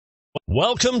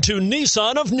Welcome to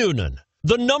Nissan of Newnan,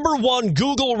 the #1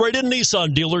 Google-rated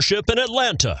Nissan dealership in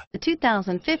Atlanta. The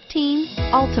 2015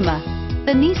 Altima.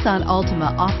 The Nissan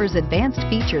Altima offers advanced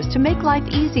features to make life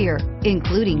easier,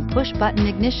 including push-button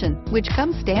ignition, which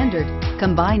comes standard.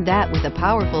 Combine that with a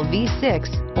powerful V6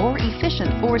 or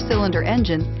efficient 4-cylinder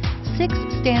engine, 6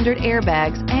 standard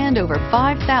airbags, and over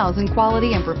 5,000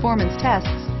 quality and performance tests,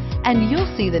 and you'll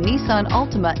see the Nissan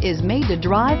Altima is made to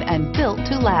drive and built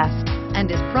to last, and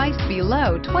is priced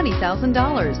below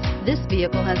 $20,000. This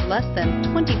vehicle has less than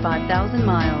 25,000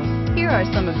 miles. Here are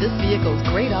some of this vehicle's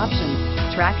great options: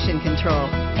 traction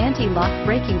control, anti-lock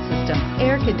braking system,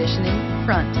 air conditioning,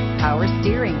 front, power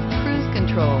steering, cruise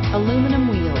control,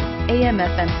 aluminum wheels,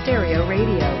 AM/FM stereo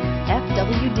radio,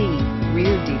 FWD,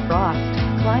 rear defrost,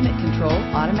 climate control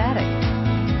automatic.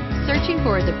 Searching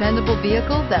for a dependable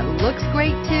vehicle that looks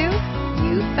great too?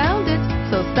 You found it,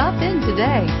 so stop in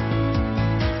today.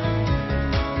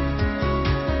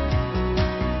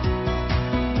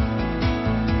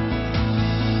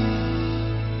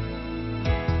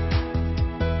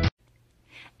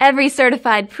 Every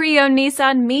certified pre-owned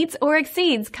Nissan meets or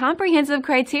exceeds comprehensive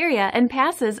criteria and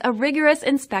passes a rigorous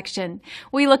inspection.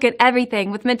 We look at everything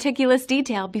with meticulous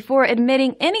detail before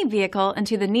admitting any vehicle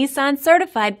into the Nissan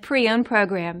Certified Pre-Owned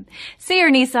program. See your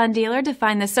Nissan dealer to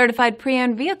find the certified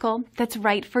pre-owned vehicle that's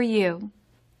right for you.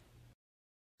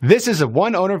 This is a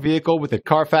one-owner vehicle with a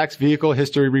Carfax Vehicle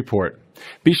History Report.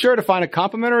 Be sure to find a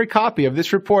complimentary copy of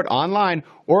this report online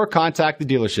or contact the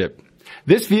dealership.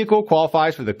 This vehicle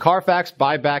qualifies for the Carfax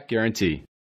Buyback Guarantee.